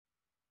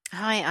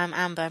Hi, I'm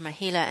Amber. I'm a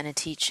healer and a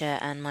teacher,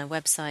 and my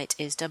website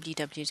is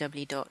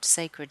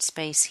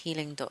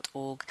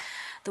www.sacredspacehealing.org.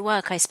 The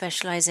work I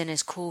specialize in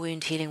is core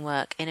wound healing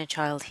work, inner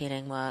child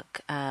healing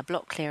work,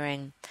 block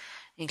clearing,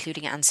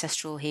 including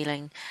ancestral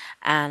healing,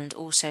 and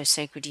also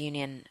sacred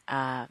union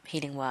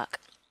healing work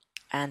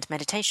and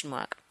meditation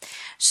work.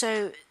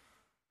 So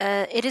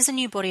it is a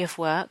new body of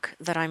work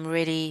that I'm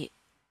really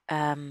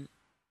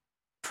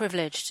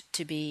privileged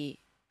to be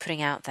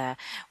putting out there,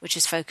 which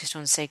is focused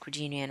on sacred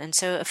union. And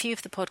so a few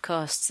of the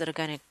podcasts that are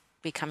going to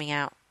be coming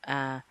out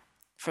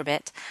for a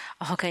bit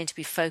are going to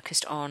be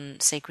focused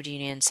on sacred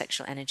union,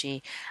 sexual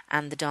energy,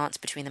 and the dance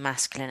between the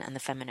masculine and the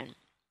feminine.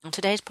 And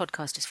today's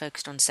podcast is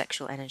focused on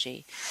sexual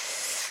energy.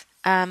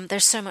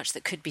 There's so much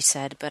that could be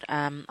said, but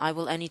I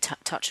will only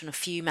touch on a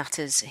few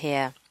matters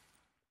here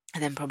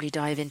and then probably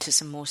dive into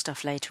some more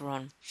stuff later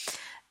on.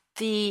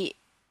 The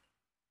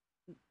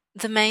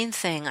main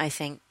thing, I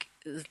think,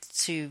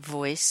 to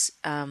voice,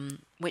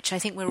 which I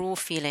think we're all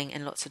feeling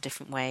in lots of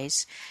different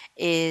ways,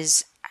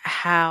 is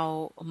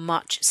how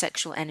much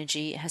sexual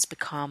energy has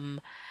become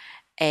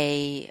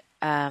abused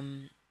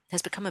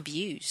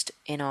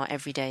in our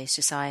everyday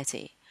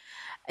society.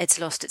 It's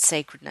lost its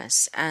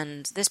sacredness,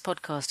 and this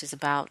podcast is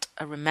about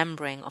a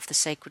remembering of the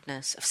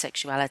sacredness of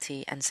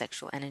sexuality and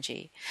sexual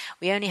energy.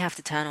 We only have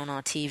to turn on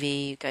our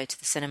TV, go to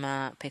the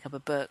cinema, pick up a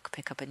book,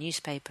 pick up a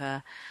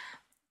newspaper,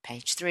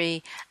 page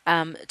 3,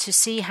 to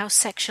see how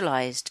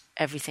sexualized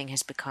everything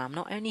has become,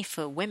 not only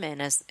for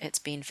women as it's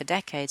been for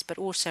decades, but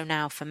also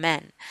now for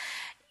men.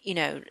 You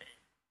know,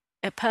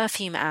 a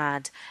perfume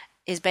ad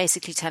is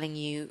basically telling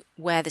you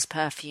wear this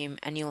perfume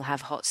and you'll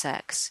have hot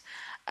sex.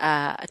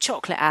 A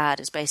chocolate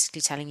ad is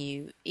basically telling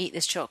you eat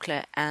this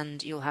chocolate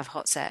and you'll have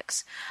hot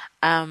sex.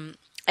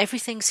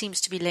 Everything seems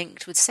to be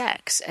linked with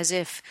sex, as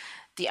if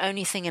the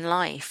only thing in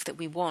life that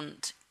we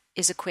want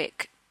is a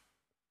quick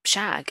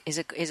shag, is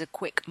a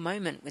quick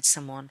moment with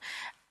someone.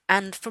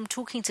 And from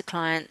talking to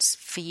clients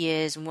for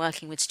years and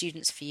working with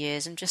students for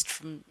years, and just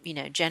from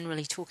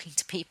generally talking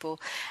to people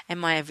in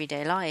my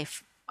everyday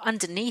life,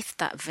 underneath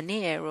that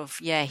veneer of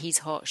he's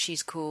hot,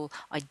 she's cool,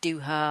 I do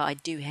her, I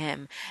do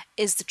him,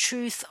 is the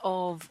truth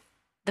of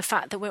the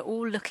fact that we're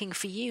all looking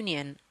for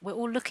union. We're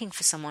all looking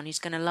for someone who's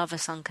going to love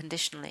us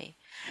unconditionally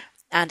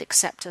and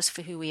accept us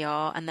for who we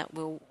are, and that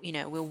we'll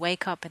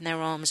wake up in their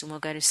arms and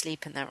we'll go to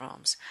sleep in their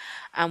arms,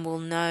 and we'll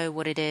know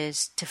what it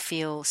is to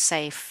feel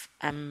safe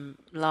and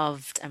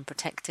loved and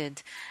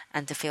protected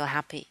and to feel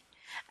happy.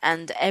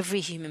 And every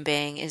human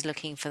being is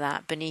looking for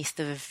that beneath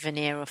the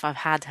veneer of I've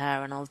had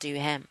her and I'll do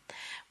him,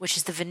 which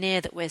is the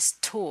veneer that we're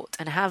taught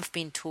and have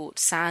been taught,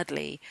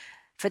 sadly,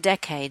 for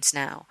decades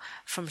now,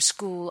 from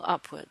school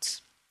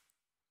upwards.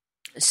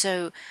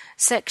 So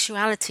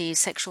sexuality,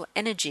 sexual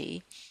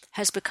energy,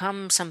 has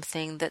become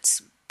something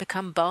that's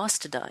become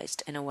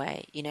bastardized in a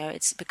way.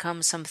 It's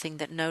become something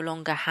that no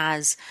longer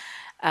has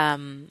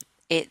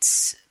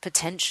its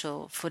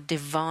potential for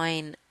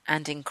divine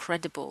and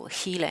incredible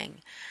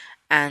healing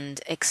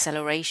and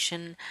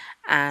acceleration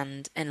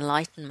and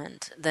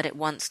enlightenment that it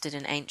once did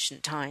in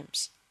ancient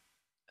times.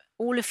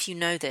 All of you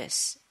know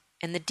this.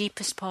 In the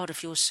deepest part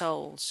of your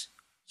souls,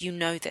 you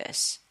know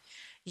this.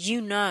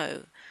 You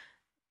know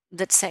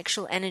that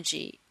sexual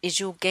energy is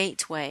your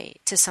gateway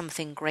to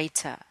something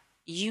greater.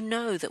 You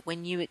know that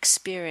when you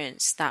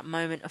experience that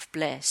moment of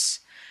bliss,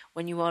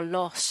 when you are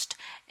lost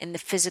in the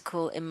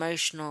physical,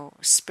 emotional,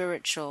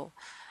 spiritual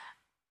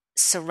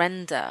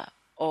surrender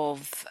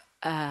of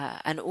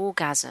an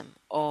orgasm,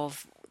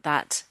 of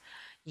that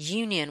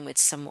union with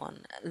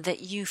someone,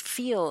 that you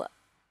feel,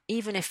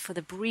 even if for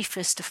the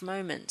briefest of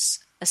moments,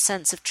 a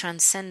sense of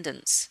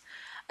transcendence,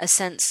 a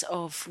sense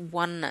of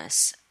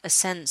oneness, a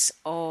sense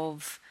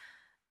of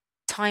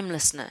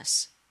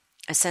timelessness,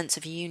 a sense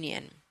of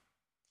union.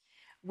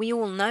 We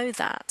all know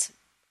that.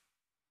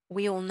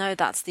 We all know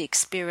that's the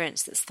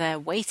experience that's there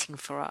waiting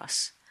for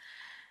us.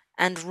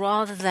 And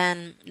rather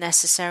than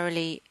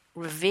necessarily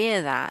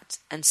revere that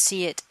and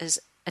see it as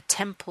a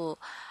temple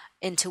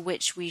into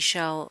which we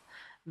shall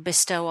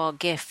bestow our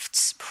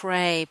gifts,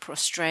 pray,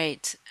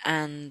 prostrate,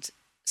 and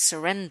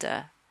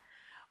surrender,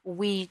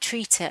 we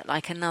treat it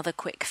like another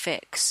quick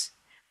fix.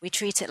 We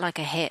treat it like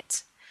a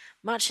hit.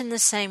 Much in the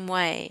same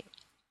way,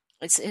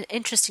 it's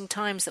interesting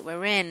times that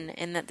we're in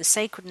that the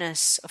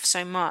sacredness of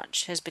so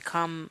much has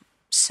become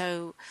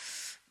so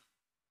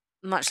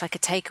much like a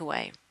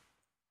takeaway.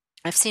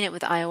 I've seen it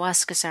with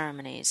ayahuasca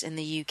ceremonies in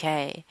the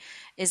UK,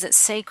 is that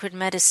sacred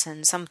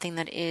medicine, something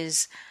that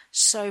is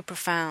so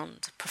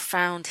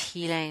profound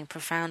healing,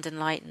 profound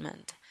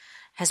enlightenment,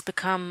 has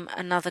become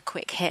another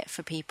quick hit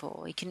for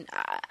people. You can,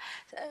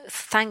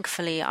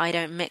 thankfully, I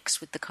don't mix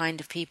with the kind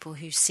of people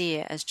who see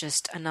it as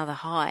just another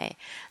high.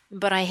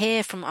 But I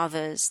hear from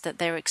others that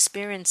their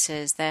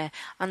experiences, their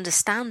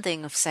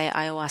understanding of, say,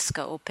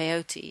 ayahuasca or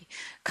peyote,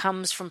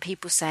 comes from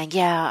people saying,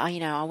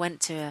 I went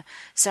to a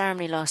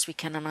ceremony last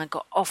weekend and I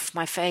got off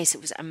my face.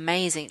 It was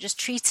amazing. Just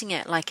treating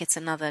it like it's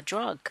another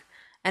drug.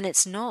 And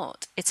it's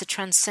not. It's a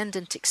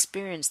transcendent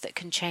experience that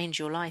can change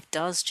your life,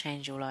 does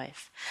change your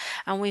life.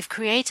 And we've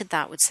created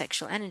that with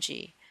sexual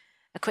energy.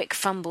 A quick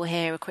fumble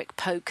here, a quick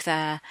poke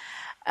there,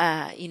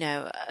 a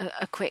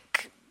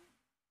quick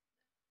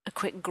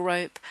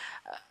grope,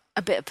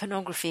 a bit of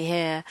pornography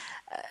here,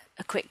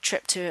 a quick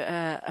trip to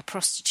a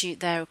prostitute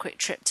there, a quick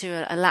trip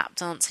to a lap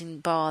dancing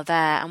bar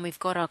there, and we've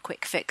got our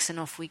quick fix and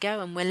off we go,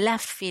 and we're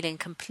left feeling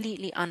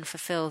completely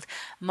unfulfilled,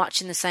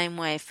 much in the same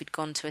way if we'd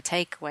gone to a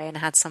takeaway and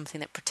had something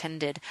that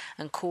pretended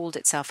and called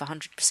itself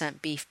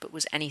 100% beef but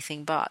was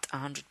anything but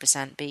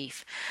 100%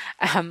 beef.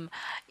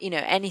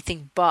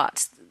 Anything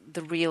but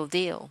the real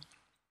deal.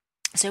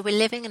 So we're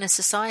living in a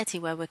society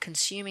where we're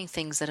consuming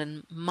things that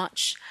are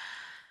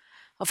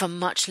of a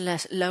much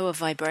less lower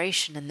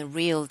vibration than the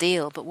real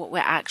deal, but what we're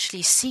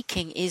actually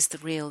seeking is the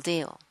real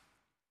deal.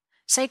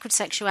 Sacred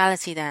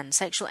sexuality then,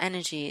 sexual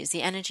energy, is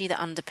the energy that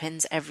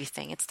underpins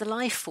everything. It's the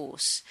life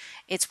force.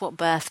 It's what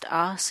birthed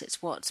us.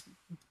 It's what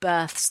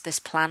births this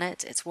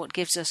planet. It's what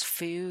gives us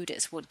food.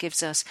 It's what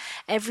gives us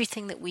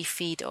everything that we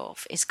feed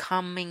off is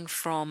coming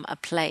from a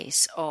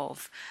place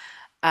of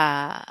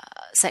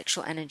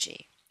sexual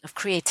energy, of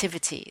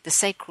creativity, the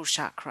sacral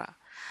chakra,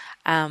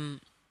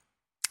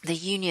 the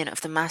union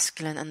of the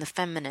masculine and the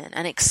feminine,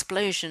 an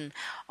explosion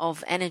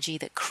of energy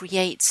that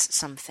creates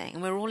something.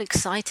 And we're all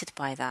excited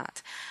by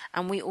that.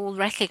 And we all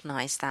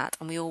recognize that,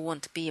 and we all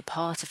want to be a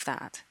part of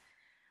that.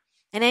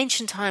 In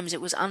ancient times,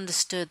 it was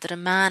understood that a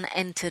man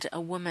entered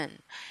a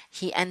woman.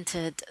 He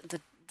entered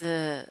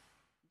the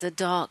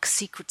dark,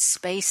 secret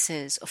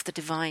spaces of the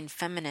divine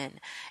feminine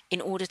in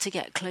order to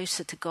get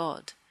closer to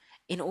God,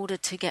 in order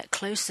to get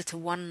closer to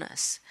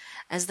oneness.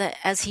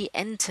 As he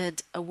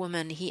entered a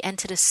woman, he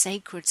entered a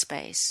sacred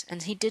space,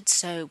 and he did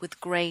so with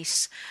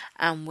grace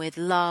and with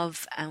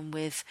love and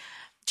with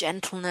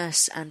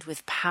gentleness and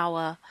with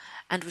power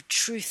and with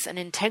truth and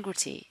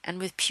integrity and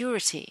with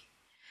purity,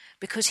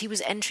 because he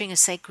was entering a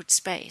sacred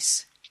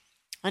space.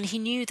 And he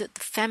knew that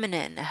the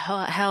feminine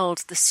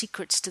held the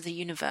secrets to the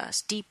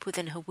universe deep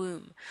within her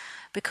womb,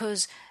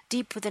 because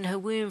deep within her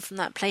womb, from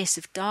that place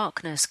of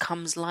darkness,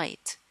 comes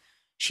light.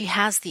 She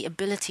has the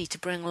ability to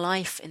bring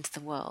life into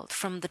the world.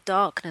 From the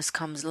darkness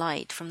comes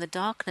light. From the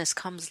darkness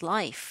comes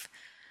life.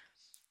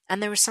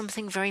 And there is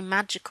something very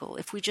magical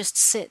if we just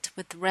sit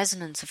with the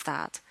resonance of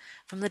that.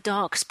 From the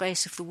dark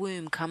space of the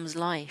womb comes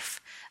life.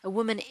 A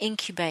woman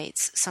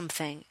incubates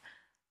something,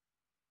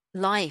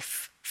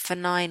 life, for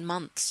 9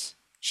 months.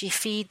 She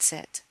feeds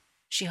it.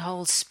 She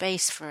holds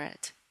space for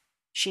it.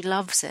 She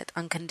loves it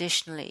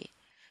unconditionally.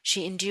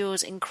 She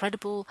endures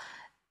incredible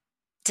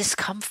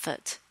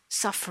discomfort,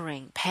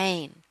 suffering,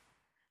 pain,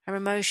 her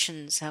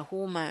emotions, her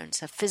hormones,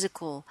 her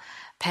physical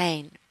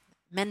pain,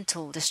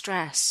 mental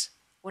distress,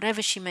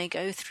 whatever she may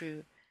go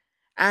through,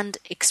 and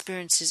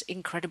experiences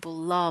incredible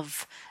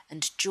love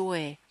and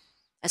joy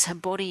as her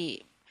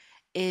body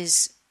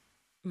is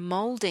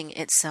molding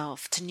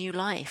itself to new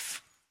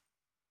life.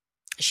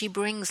 She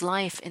brings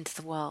life into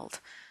the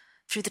world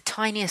through the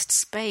tiniest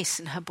space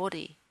in her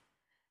body.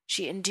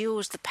 She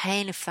endures the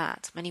pain of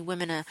that. Many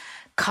women are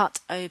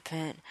cut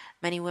open.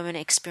 Many women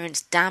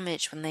experience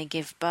damage when they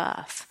give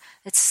birth.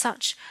 It's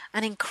such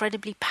an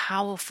incredibly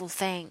powerful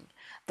thing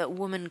that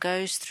woman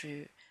goes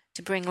through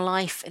to bring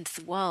life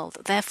into the world.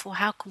 Therefore,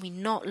 how can we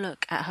not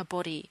look at her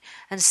body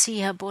and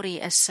see her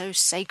body as so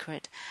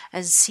sacred,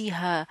 and see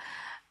her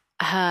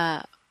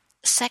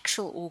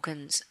sexual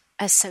organs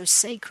as so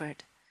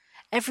sacred?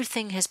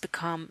 Everything has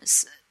become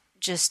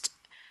just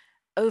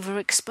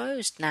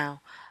overexposed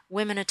now.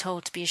 Women are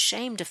told to be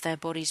ashamed of their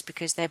bodies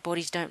because their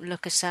bodies don't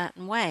look a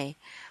certain way,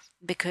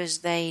 because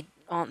they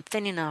aren't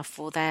thin enough,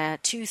 or they're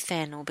too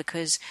thin, or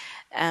because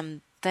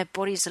their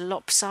bodies are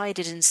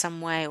lopsided in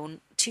some way, or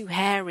too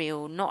hairy,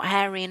 or not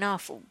hairy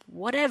enough, or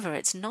whatever.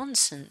 It's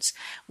nonsense.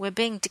 We're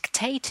being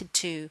dictated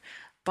to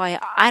by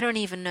I don't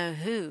even know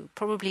who,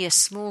 probably a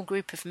small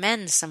group of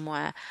men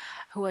somewhere,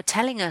 who are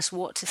telling us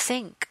what to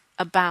think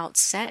about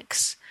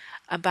sex,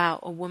 about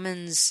a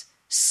woman's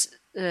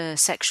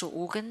sexual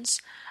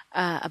organs,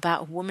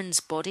 about a woman's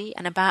body,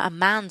 and about a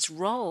man's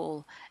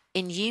role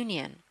in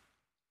union.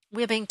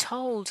 We're being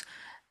told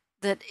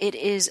that it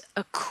is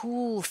a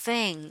cool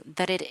thing,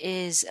 that it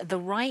is the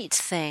right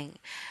thing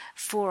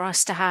for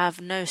us to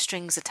have no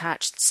strings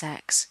attached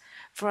sex,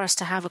 for us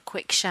to have a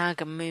quick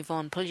shag and move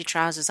on, pull your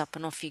trousers up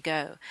and off you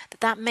go.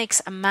 That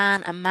makes a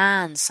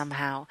man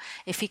somehow,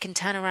 if he can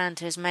turn around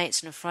to his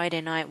mates on a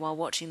Friday night while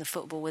watching the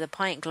football with a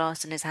pint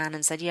glass in his hand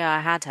and said, "Yeah, I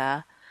had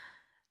her."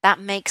 That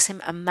makes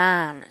him a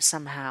man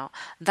somehow.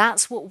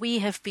 That's what we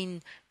have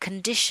been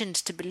conditioned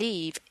to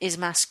believe is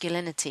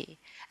masculinity,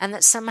 and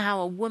that somehow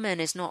a woman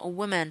is not a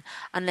woman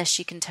unless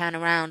she can turn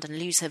around and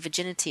lose her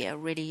virginity at a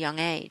really young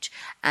age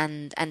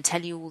and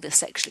tell you all the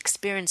sexual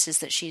experiences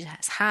that she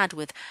has had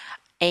with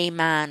a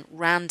man,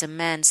 random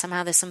men.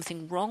 Somehow there's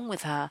something wrong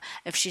with her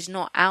if she's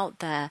not out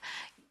there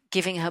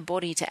giving her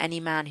body to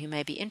any man who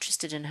may be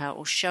interested in her,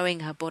 or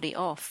showing her body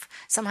off.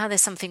 Somehow there's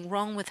something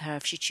wrong with her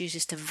if she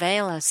chooses to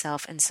veil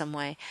herself in some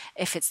way,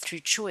 if it's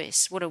through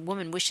choice. What a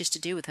woman wishes to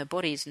do with her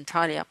body is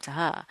entirely up to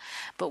her,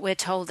 but we're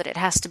told that it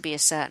has to be a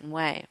certain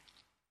way.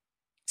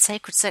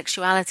 Sacred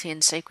sexuality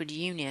and sacred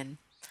union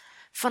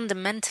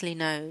fundamentally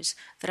knows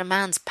that a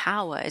man's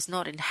power is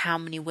not in how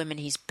many women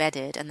he's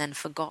bedded and then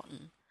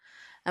forgotten.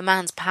 A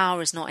man's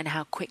power is not in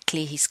how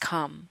quickly he's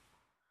come.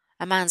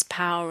 A man's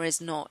power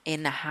is not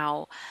in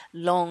how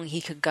long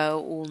he could go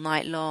all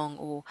night long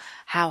or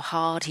how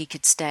hard he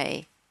could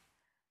stay.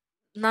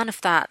 None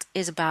of that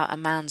is about a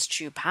man's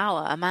true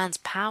power. A man's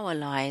power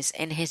lies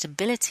in his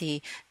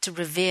ability to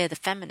revere the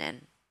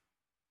feminine,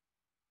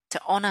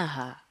 to honor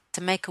her,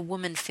 to make a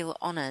woman feel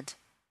honored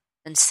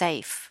and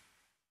safe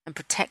and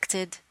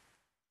protected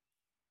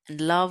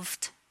and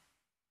loved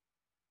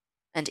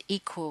and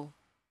equal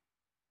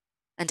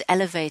and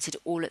elevated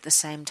all at the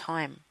same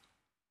time.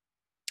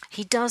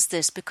 He does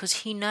this because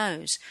he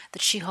knows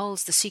that she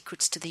holds the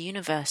secrets to the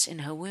universe in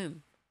her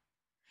womb.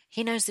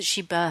 He knows that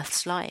she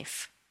births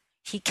life.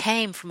 He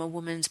came from a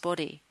woman's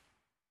body.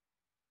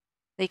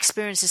 The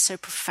experience is so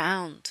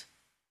profound.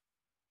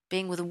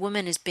 Being with a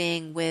woman is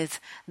being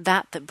with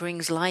that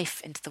brings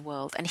life into the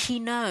world. And he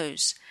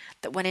knows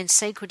that when in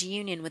sacred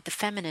union with the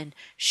feminine,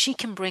 she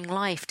can bring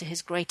life to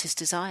his greatest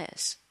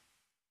desires.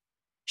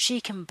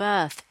 She can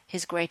birth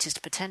his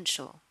greatest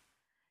potential,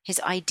 his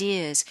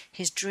ideas,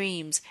 his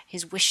dreams,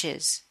 his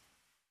wishes.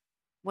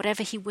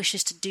 Whatever he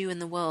wishes to do in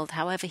the world,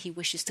 however he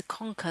wishes to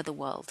conquer the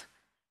world,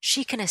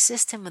 she can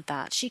assist him with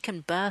that. She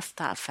can birth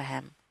that for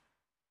him.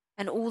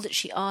 And all that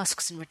she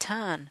asks in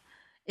return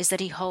is that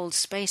he holds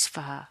space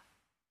for her,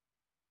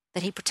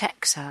 that he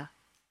protects her,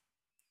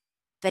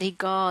 that he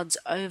guards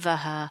over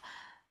her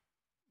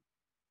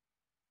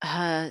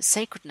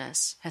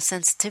sacredness, her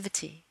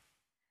sensitivity,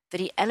 that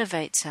he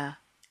elevates her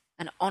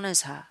and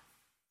honors her.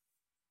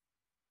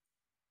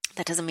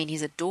 That doesn't mean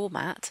he's a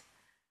doormat.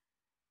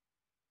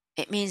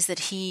 It means that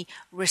he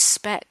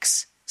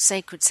respects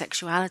sacred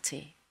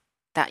sexuality,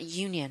 that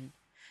union.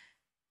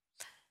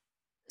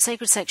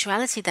 Sacred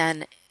sexuality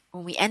then,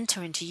 when we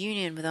enter into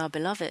union with our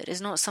beloved,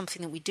 is not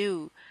something that we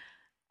do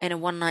in a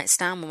one-night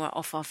stand when we're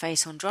off our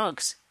face on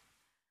drugs.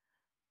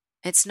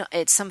 It's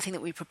something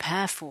that we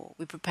prepare for.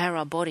 We prepare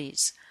our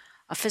bodies,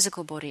 our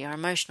physical body, our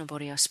emotional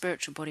body, our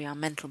spiritual body, our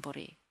mental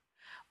body.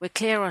 We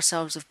clear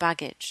ourselves of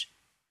baggage.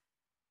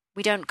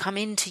 We don't come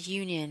into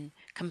union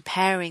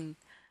comparing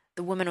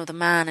the woman or the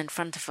man in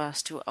front of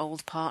us to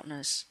old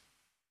partners.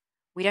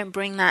 We don't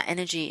bring that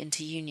energy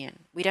into union.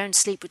 We don't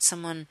sleep with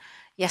someone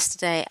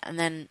yesterday and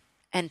then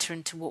enter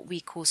into what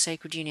we call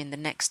sacred union the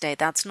next day.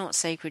 That's not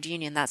sacred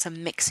union. That's a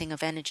mixing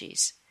of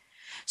energies.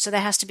 So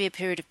there has to be a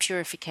period of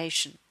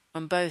purification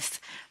when both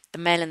the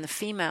male and the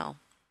female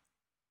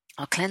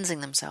are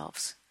cleansing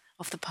themselves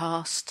of the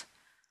past,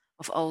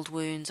 of old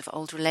wounds, of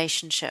old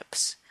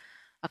relationships,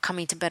 are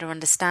coming to better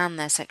understand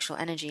their sexual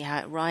energy, how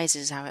it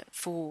rises, how it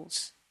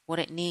falls, what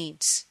it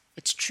needs,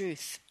 its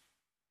truth.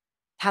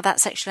 How that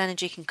sexual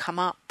energy can come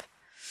up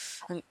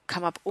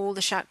all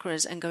the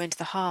chakras and go into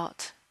the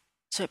heart,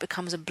 so it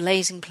becomes a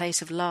blazing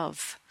place of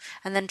love,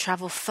 and then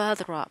travel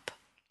further up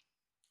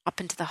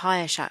into the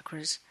higher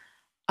chakras,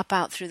 up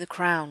out through the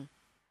crown,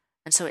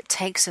 and so it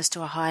takes us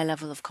to a higher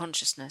level of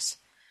consciousness.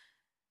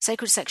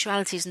 Sacred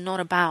sexuality is not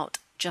about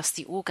just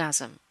the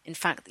orgasm. In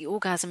fact, the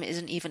orgasm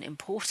isn't even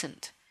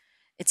important.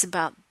 It's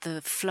about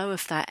the flow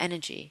of that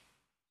energy,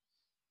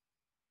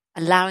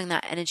 allowing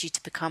that energy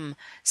to become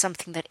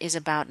something that is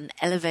about an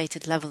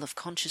elevated level of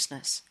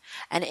consciousness.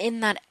 And in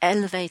that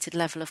elevated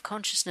level of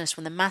consciousness,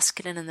 when the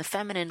masculine and the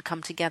feminine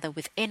come together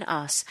within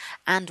us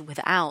and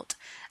without,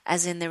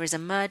 as in there is a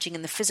merging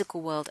in the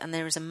physical world and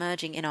there is a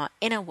merging in our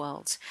inner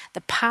worlds,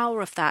 the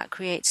power of that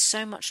creates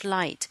so much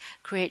light,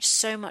 creates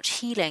so much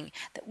healing,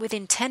 that with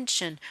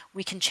intention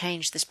we can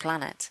change this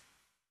planet.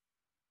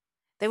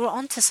 They were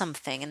onto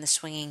something in the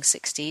swinging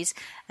 60s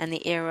and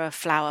the era of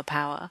flower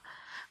power,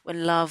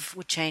 when love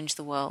would change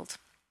the world.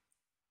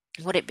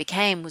 What it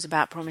became was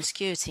about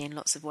promiscuity in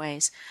lots of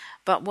ways,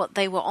 but what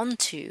they were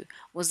onto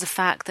was the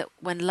fact that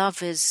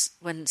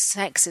when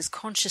sex is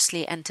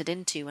consciously entered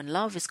into, when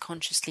love is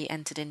consciously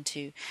entered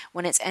into,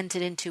 when it's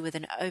entered into with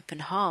an open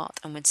heart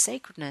and with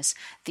sacredness,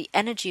 the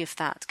energy of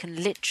that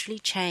can literally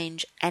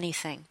change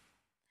anything.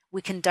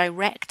 We can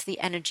direct the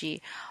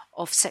energy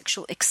of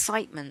sexual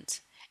excitement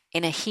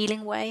in a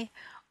healing way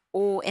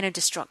or in a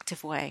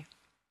destructive way.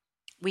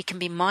 We can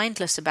be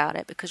mindless about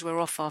it because we're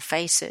off our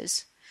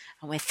faces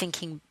and we're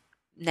thinking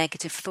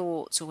negative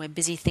thoughts, or we're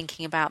busy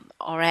thinking about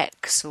our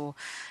ex, or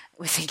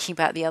we're thinking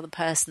about the other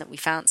person that we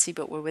fancy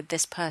but we're with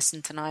this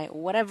person tonight,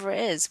 or whatever it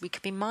is. We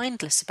can be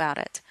mindless about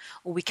it,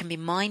 or we can be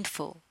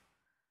mindful.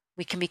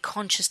 We can be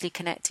consciously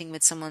connecting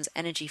with someone's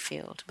energy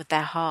field, with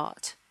their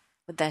heart,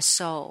 with their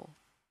soul,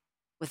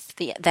 with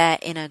their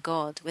inner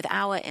God, with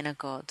our inner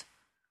God,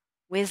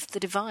 with the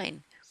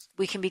divine.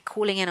 We can be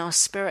calling in our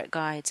spirit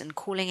guides and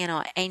calling in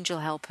our angel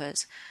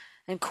helpers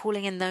and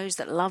calling in those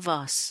that love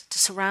us to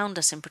surround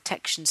us in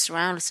protection,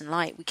 surround us in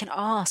light. We can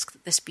ask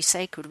that this be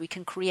sacred. We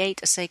can create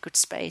a sacred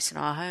space in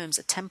our homes,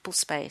 a temple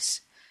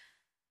space.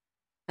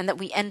 And that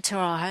we enter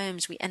our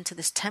homes, we enter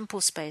this temple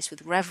space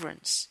with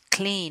reverence,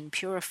 clean,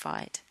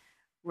 purified,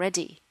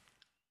 ready,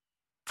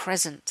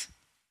 present.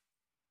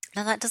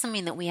 Now that doesn't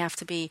mean that we have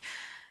to be,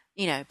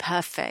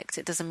 perfect.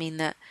 It doesn't mean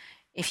that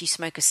if you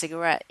smoke a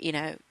cigarette,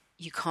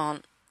 you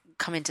can't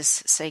come into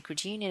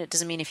sacred union. It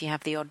doesn't mean if you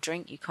have the odd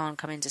drink, you can't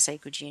come into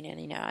sacred union.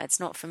 It's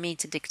not for me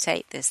to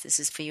dictate this. This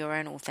is for your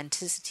own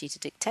authenticity to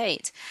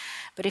dictate.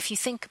 But if you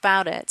think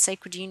about it,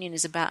 sacred union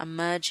is about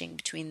emerging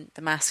between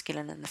the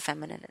masculine and the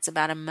feminine. It's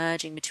about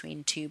emerging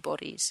between two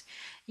bodies.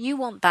 You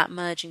want that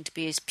merging to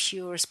be as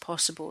pure as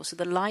possible, so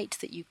the light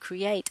that you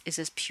create is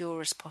as pure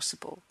as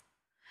possible.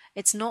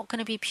 It's not going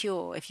to be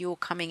pure if you're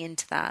coming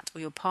into that, or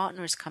your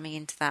partner is coming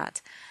into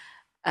that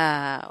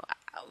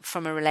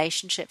from a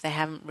relationship they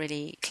haven't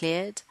really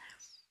cleared,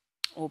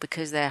 or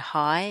because they're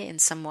high in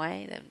some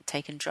way, they've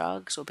taken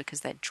drugs, or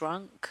because they're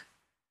drunk.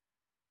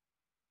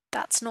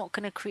 That's not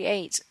going to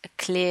create a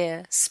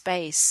clear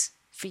space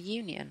for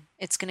union.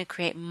 It's going to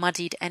create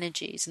muddied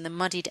energies, and the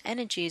muddied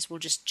energies will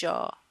just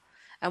jar.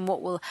 And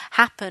what will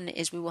happen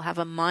is we will have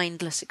a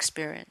mindless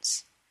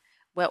experience,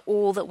 where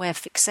all that we're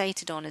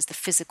fixated on is the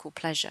physical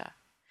pleasure.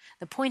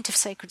 The point of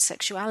sacred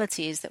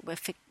sexuality is that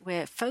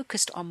we're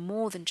focused on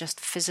more than just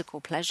physical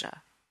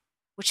pleasure,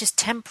 which is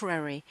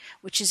temporary,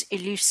 which is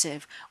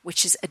elusive,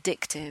 which is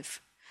addictive.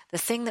 The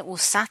thing that will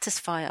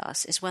satisfy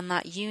us is when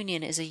that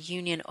union is a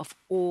union of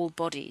all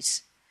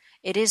bodies.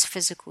 It is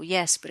physical,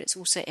 yes, but it's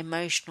also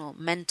emotional,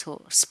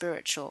 mental,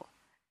 spiritual,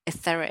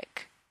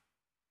 etheric,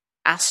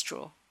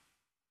 astral,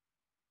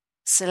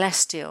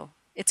 celestial.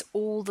 It's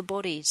all the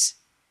bodies.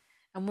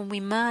 And when we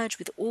merge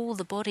with all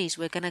the bodies,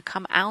 we're going to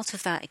come out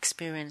of that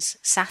experience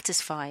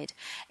satisfied,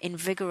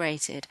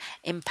 invigorated,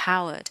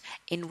 empowered,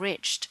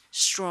 enriched,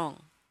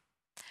 strong.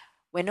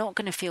 We're not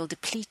going to feel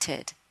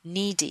depleted,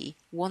 needy,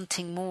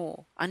 wanting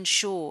more,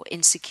 unsure,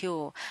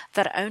 insecure.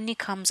 That only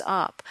comes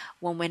up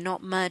when we're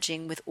not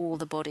merging with all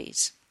the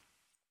bodies,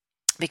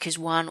 because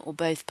one or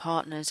both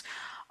partners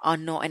are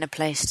not in a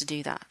place to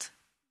do that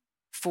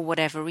for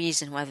whatever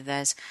reason, whether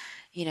there's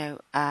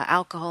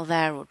alcohol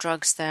there, or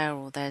drugs there,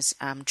 or there's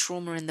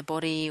trauma in the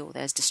body, or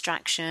there's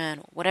distraction,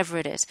 or whatever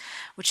it is,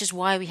 which is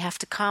why we have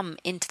to come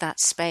into that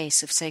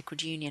space of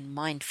sacred union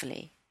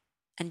mindfully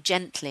and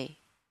gently.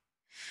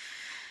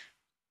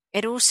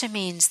 It also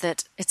means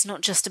that it's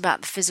not just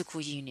about the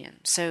physical union.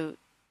 So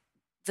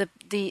the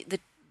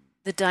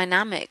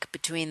dynamic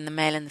between the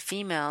male and the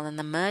female and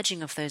the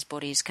merging of those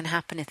bodies can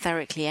happen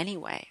etherically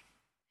anyway.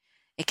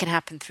 It can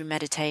happen through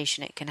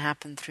meditation. It can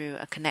happen through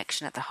a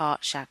connection at the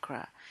heart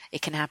chakra.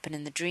 It can happen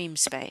in the dream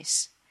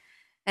space.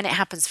 And it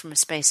happens from a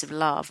space of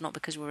love, not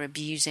because we're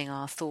abusing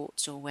our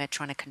thoughts or we're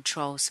trying to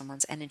control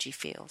someone's energy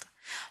field.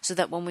 So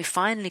that when we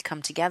finally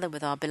come together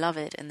with our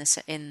beloved in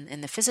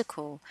the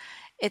physical,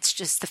 it's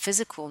just the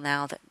physical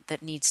now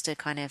that needs to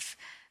kind of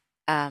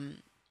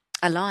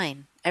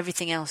align.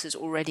 Everything else is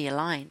already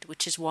aligned,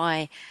 which is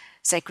why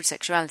sacred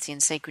sexuality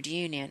and sacred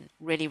union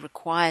really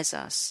requires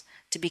us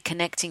to be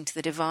connecting to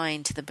the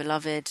divine, to the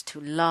beloved, to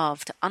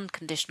love, to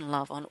unconditional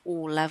love on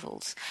all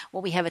levels.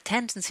 What we have a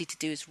tendency to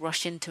do is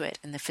rush into it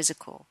in the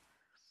physical.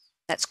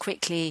 Let's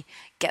quickly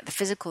get the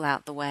physical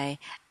out the way,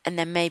 and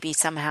then maybe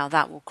somehow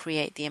that will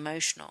create the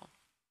emotional.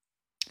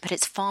 But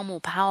it's far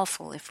more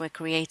powerful if we're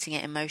creating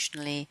it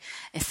emotionally,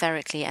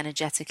 etherically,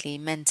 energetically,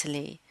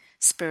 mentally,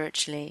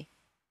 spiritually,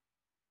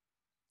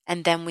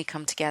 and then we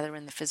come together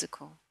in the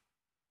physical.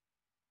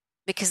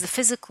 Because the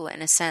physical,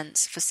 in a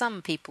sense, for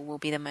some people will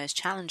be the most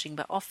challenging,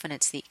 but often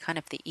it's the kind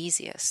of the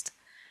easiest.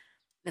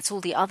 It's all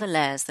the other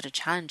layers that are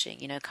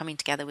challenging. Coming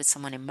together with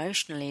someone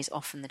emotionally is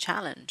often the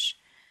challenge.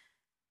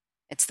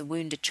 It's the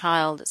wounded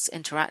child that's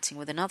interacting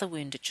with another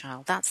wounded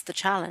child. That's the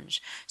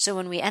challenge. So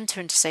when we enter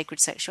into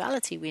sacred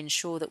sexuality, we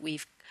ensure that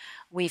we've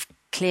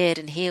cleared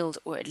and healed,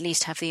 or at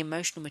least have the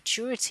emotional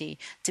maturity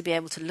to be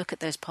able to look at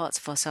those parts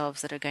of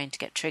ourselves that are going to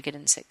get triggered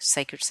in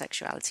sacred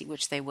sexuality,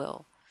 which they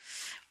will.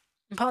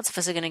 And parts of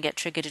us are going to get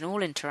triggered in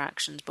all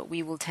interactions, but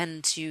we will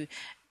tend to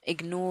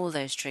ignore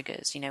those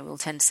triggers. We'll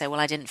tend to say,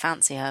 well, I didn't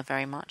fancy her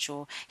very much,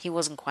 or he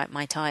wasn't quite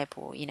my type,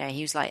 or,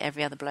 he was like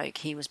every other bloke,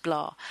 he was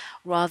blah,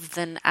 rather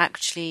than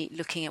actually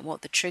looking at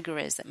what the trigger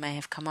is that may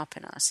have come up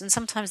in us. And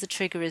sometimes the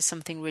trigger is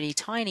something really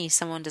tiny.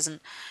 Someone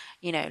doesn't,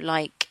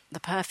 like the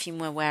perfume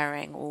we're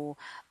wearing, or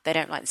they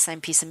don't like the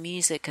same piece of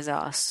music as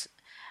us.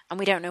 And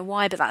we don't know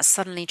why, but that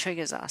suddenly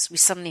triggers us. We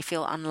suddenly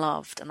feel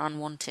unloved and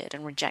unwanted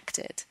and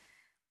rejected.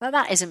 Well,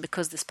 that isn't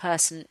because this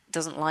person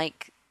doesn't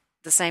like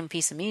the same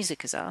piece of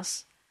music as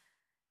us.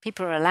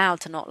 People are allowed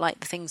to not like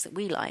the things that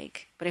we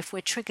like, but if we're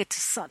triggered to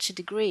such a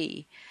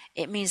degree,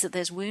 it means that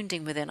there's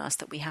wounding within us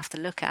that we have to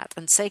look at,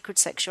 and sacred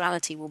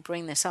sexuality will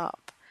bring this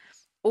up.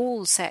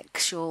 All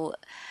sexual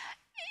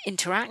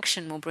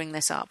interaction will bring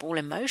this up, all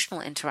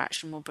emotional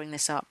interaction will bring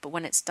this up, but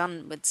when it's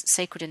done with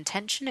sacred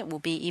intention, it will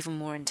be even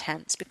more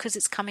intense, because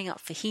it's coming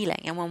up for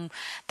healing. And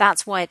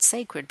that's why it's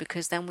sacred,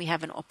 because then we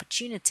have an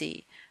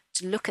opportunity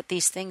to look at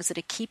these things that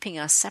are keeping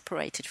us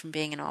separated from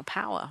being in our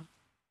power.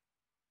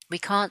 We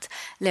can't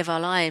live our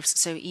lives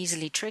so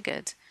easily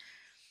triggered.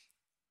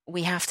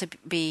 We have to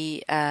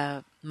be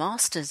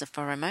masters of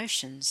our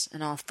emotions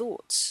and our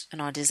thoughts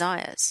and our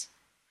desires.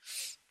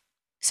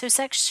 So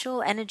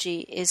sexual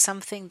energy is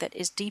something that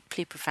is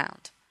deeply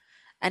profound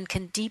and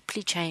can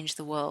deeply change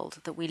the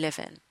world that we live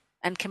in.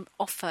 and can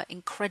offer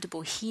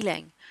incredible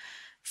healing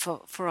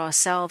for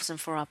ourselves and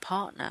for our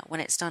partner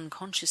when it's done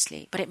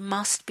consciously. But it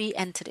must be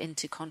entered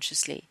into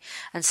consciously,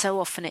 and so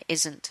often it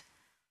isn't.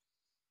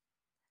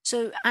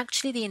 So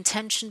actually the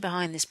intention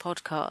behind this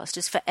podcast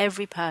is for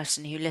every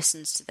person who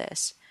listens to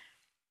this,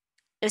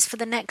 is for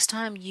the next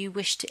time you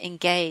wish to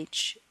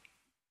engage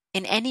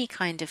in any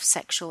kind of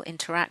sexual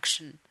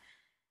interaction,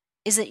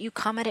 is that you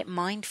come at it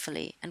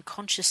mindfully and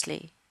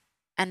consciously,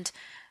 and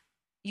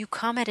you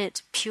come at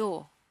it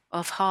pure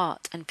of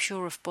heart and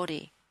pure of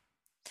body.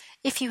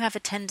 If you have a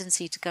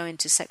tendency to go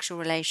into sexual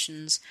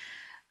relations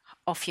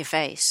off your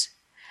face,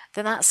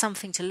 then that's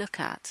something to look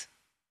at.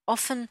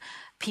 Often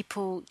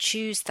people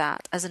choose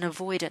that as an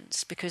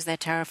avoidance because they're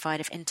terrified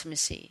of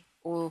intimacy,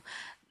 or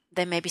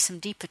there may be some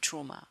deeper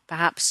trauma.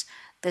 Perhaps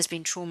there's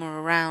been trauma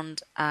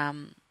around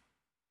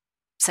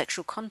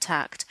sexual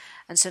contact,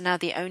 and so now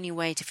the only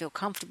way to feel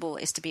comfortable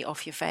is to be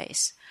off your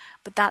face.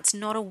 But that's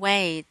not a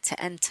way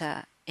to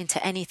enter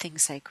into anything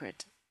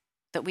sacred,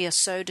 that we are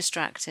so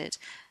distracted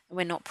and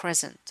we're not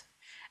present.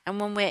 And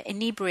when we're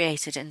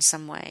inebriated in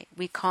some way,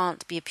 we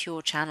can't be a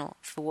pure channel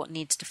for what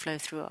needs to flow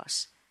through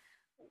us.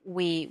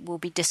 We will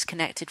be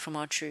disconnected from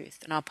our truth,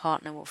 and our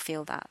partner will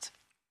feel that.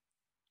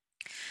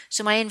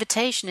 So my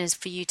invitation is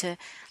for you to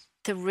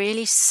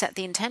really set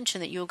the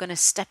intention that you're going to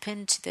step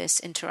into this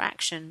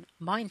interaction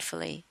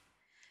mindfully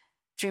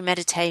through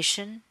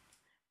meditation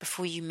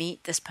before you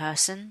meet this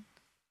person,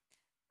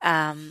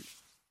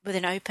 with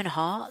an open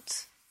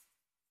heart,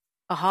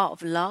 a heart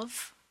of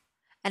love,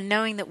 and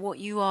knowing that what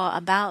you are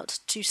about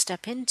to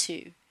step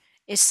into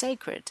is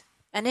sacred.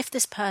 And if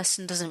this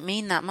person doesn't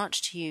mean that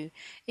much to you,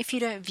 if you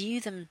don't view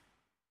them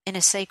in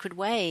a sacred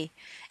way,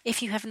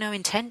 if you have no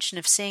intention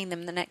of seeing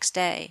them the next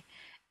day,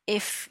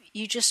 if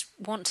you just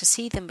want to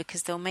see them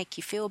because they'll make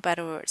you feel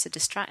better, or it's a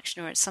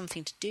distraction, or it's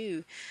something to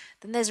do,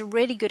 then there's a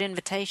really good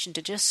invitation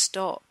to just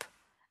stop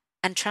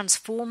and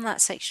transform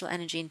that sexual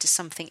energy into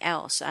something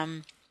else.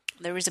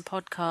 There is a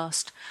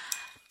podcast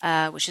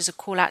which is a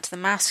call out to the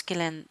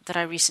masculine that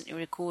I recently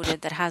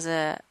recorded that has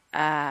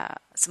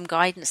some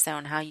guidance there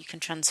on how you can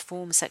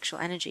transform sexual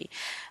energy.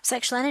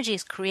 Sexual energy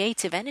is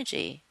creative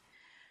energy.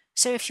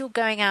 So if you're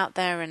going out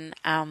there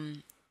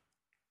and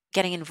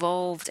getting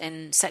involved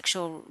in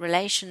sexual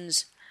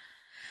relations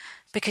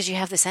because you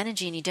have this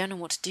energy and you don't know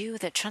what to do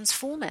with it,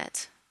 transform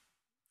it.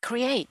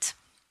 Create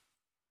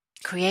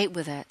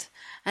with it.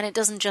 And it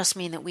doesn't just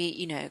mean that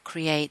we,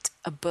 create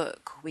a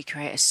book, we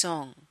create a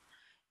song.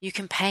 You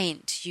can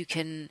paint, you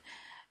can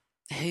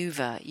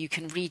hoover, you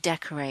can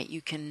redecorate,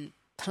 you can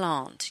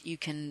plant, you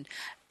can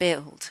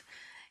build.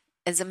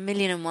 There's a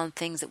million and one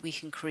things that we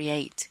can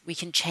create. We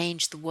can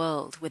change the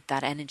world with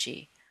that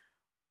energy,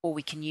 or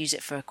we can use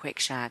it for a quick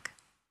shag.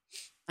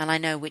 And I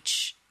know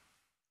which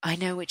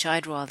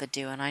I'd rather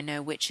do, and I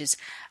know which is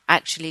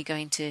actually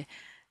going to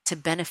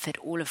benefit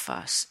all of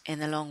us in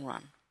the long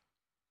run.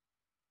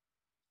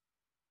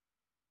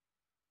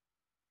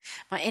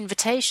 My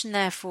invitation,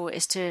 therefore,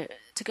 is to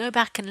go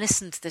back and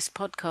listen to this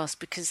podcast,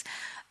 because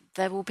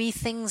there will be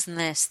things in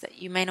this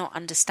that you may not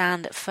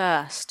understand at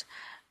first,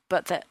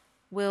 but that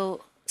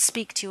will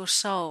speak to your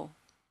soul.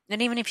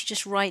 And even if you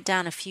just write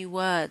down a few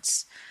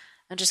words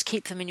and just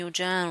keep them in your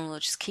journal, or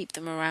just keep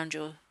them around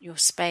your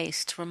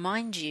space to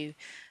remind you,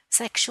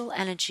 sexual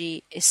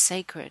energy is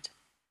sacred.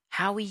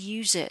 How we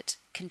use it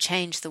can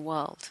change the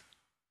world.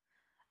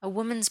 A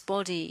woman's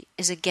body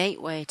is a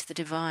gateway to the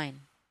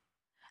divine.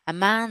 A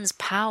man's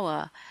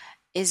power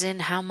is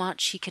in how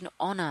much he can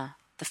honor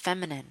the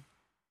feminine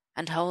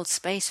and hold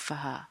space for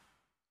her.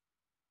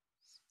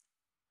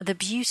 The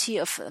beauty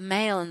of the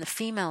male and the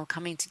female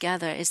coming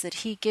together is that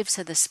he gives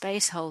her the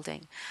space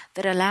holding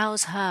that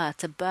allows her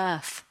to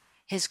birth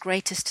his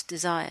greatest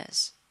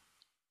desires.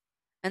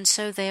 And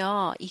so they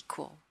are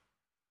equal,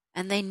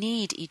 and they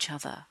need each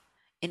other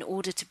in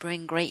order to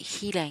bring great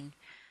healing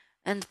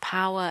and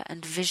power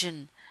and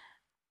vision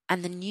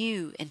and the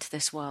new into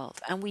this world.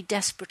 And we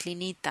desperately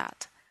need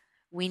that.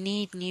 We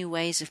need new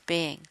ways of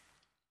being.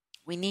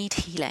 We need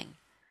healing.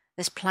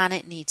 This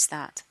planet needs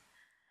that.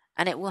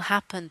 And it will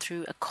happen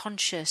through a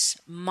conscious,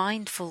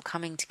 mindful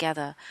coming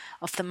together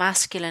of the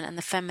masculine and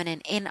the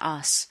feminine in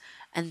us,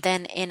 and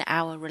then in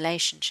our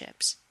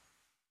relationships.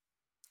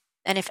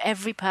 And if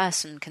every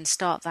person can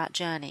start that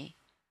journey,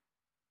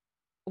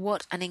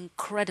 what an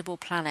incredible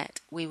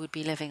planet we would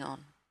be living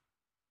on.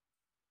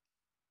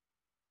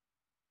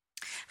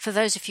 For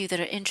those of you that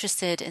are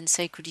interested in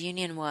Sacred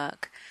Union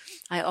work,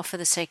 I offer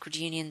the Sacred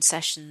Union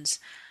sessions,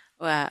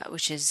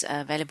 which is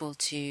available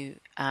to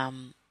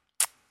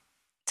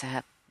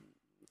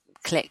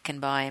click and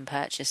buy and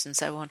purchase and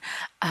so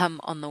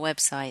on the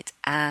website.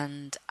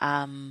 And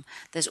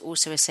there's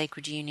also a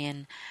Sacred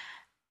Union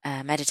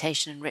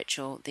meditation and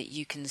ritual that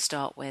you can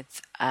start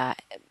with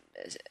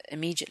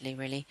immediately,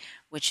 really,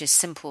 which is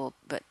simple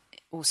but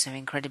also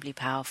incredibly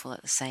powerful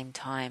at the same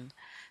time.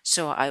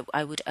 So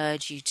I would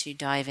urge you to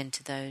dive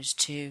into those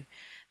too,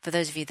 For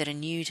those of you that are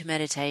new to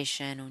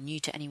meditation or new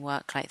to any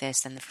work like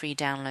this, then the free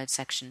download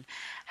section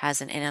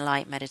has an inner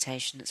light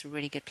meditation that's a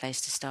really good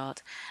place to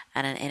start,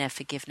 and an inner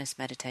forgiveness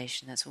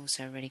meditation that's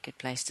also a really good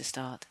place to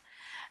start,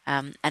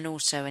 and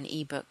also an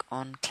ebook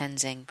on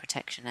cleansing,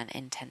 protection, and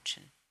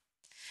intention.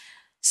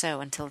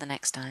 So until the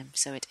next time,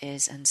 so it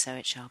is and so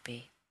it shall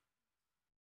be.